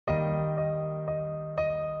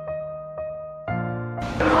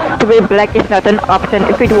To be black is not an option.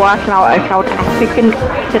 If it was now a South African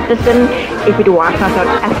citizen, if it was not an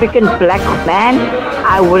African black man,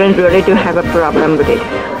 I wouldn't really to have a problem with it.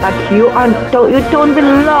 But you don't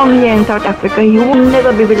belong here in South Africa. You will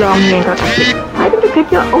never belong here in South Africa. Why don't you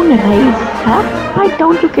get your own race, huh? Why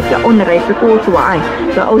don't you get your own race? Because why?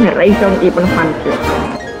 Your own race don't even want you.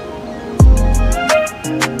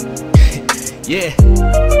 Yeah.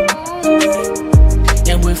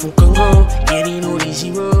 Young boy from Congo, getting all these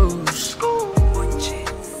heroes.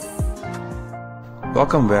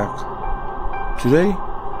 Welcome back. Today,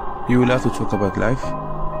 we will have to talk about life.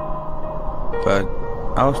 But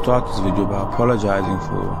I'll start this video by apologizing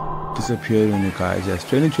for disappearing on you guys, as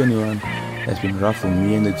 2021 has been rough for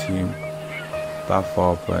me and the team by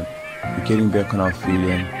far, but we're getting back on our feet,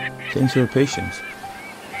 and thanks for your patience.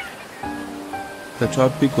 The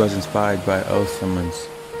topic was inspired by Earl Simmons,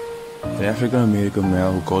 an African-American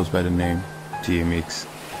male who goes by the name DMX.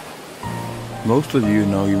 Most of you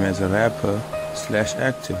know him as a rapper /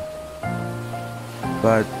 actor,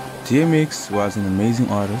 but DMX was an amazing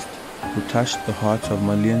artist who touched the hearts of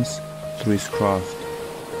millions through his craft.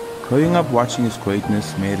 Growing up watching his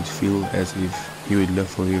greatness made it feel as if he would live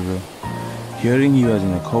forever. Hearing he was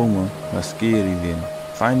in a coma was scary then.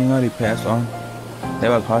 Finding out he passed on, that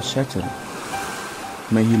was heart-shattering.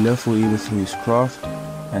 May he live forever through his craft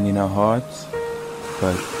and in our hearts,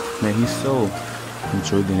 but may his soul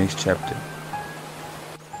enjoy the next chapter.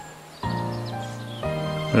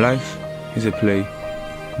 Life is a play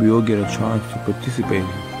we all get a chance to participate in,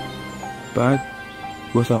 but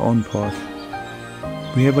with our own path.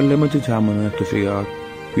 We have a limited time on earth to figure out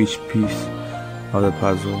which piece of the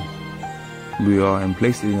puzzle we are and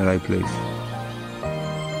place it in the right place.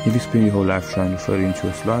 If you spend your whole life trying to fit into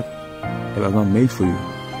a slot that was not made for you,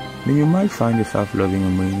 then you might find yourself living a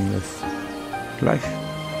meaningless life.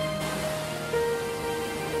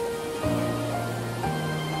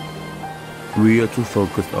 We are too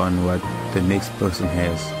focused on what the next person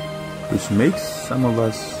has, which makes some of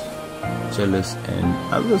us jealous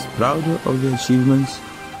and others prouder of their achievements,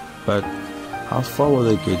 but how far will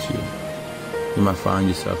they get you? You might find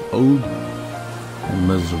yourself old and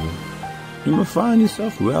miserable. You might find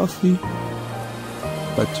yourself wealthy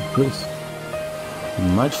but depressed. You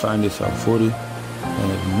might find yourself 40 and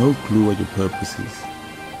have no clue what your purpose is.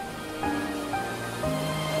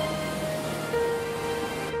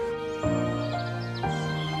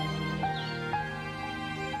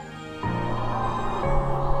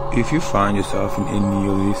 If you find yourself in any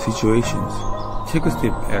of these situations, take a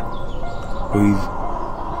step back, breathe,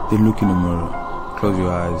 then look in the mirror. Close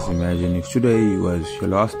your eyes, imagine if today was your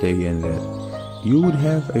last day and that you would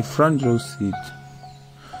have a front row seat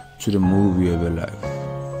to the movie of your life,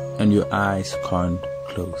 and your eyes can't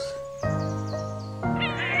close.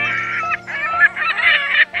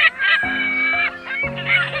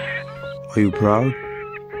 Are you proud?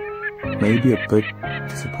 Maybe a bit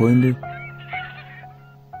disappointed?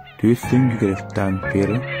 Do you think you could have done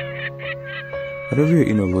better? Whatever your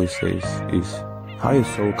inner voice says is how your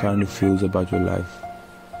soul kind of feels about your life.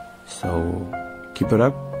 So keep it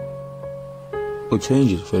up or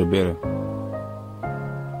change it for the better.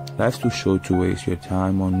 Life's too short to waste your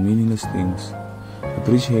time on meaningless things.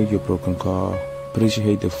 Appreciate your broken car,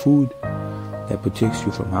 appreciate the food that protects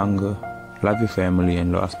you from hunger, love your family,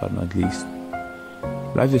 and last but not least,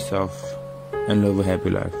 love yourself and live a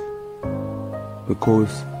happy life.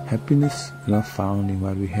 Because happiness is not found in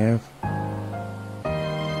what we have.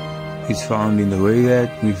 It's found in the way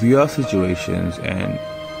that we view our situations and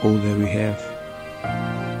all that we have.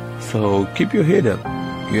 So keep your head up.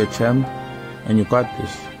 You're a champ and you got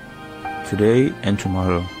this. Today and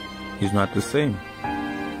tomorrow is not the same.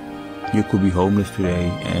 You could be homeless today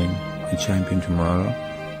and a champion tomorrow.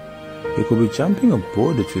 You could be jumping a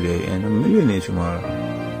border today and a millionaire tomorrow.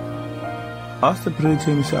 Ask the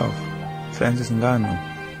predator himself, Francis Ngannou.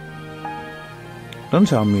 Don't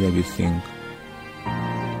tell me that you think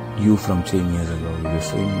you from 10 years ago is the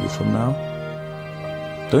same you from now.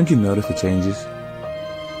 Don't you notice the changes?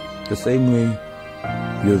 The same way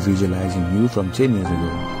you're visualizing you from 10 years ago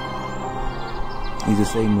is the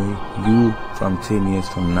same way you from 10 years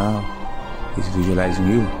from now is visualizing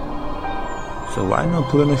you. So why not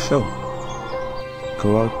put on a show?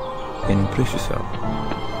 Go out and impress yourself.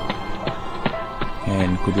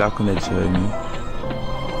 And good luck on that journey.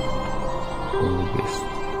 All the best.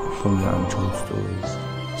 From the Untold Stories,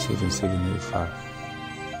 7785.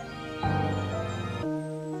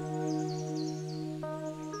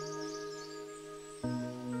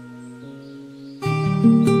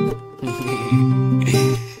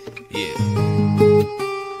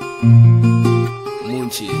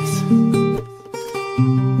 Munchies.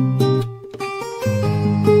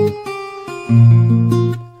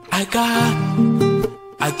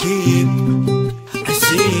 I keep, I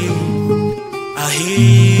see, I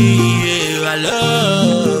hear, I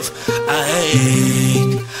love, I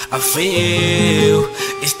hate, I feel.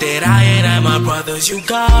 It's that I and my brothers you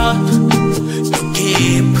got. You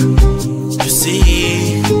keep, you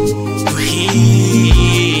see, you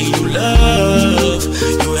hear, you love,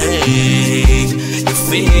 you hate, you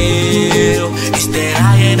feel. It's that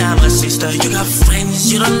I and my sister. You got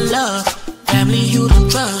friends you don't love, family you don't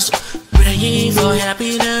trust, praying for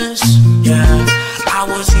happiness. Yeah, I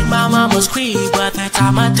was in my mama's crib by the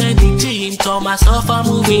time I turned 18. Told myself I'm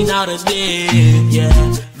moving out of there. Yeah,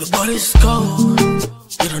 the boys go,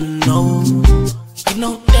 you don't know, you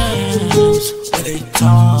know dance when they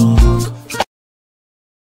talk.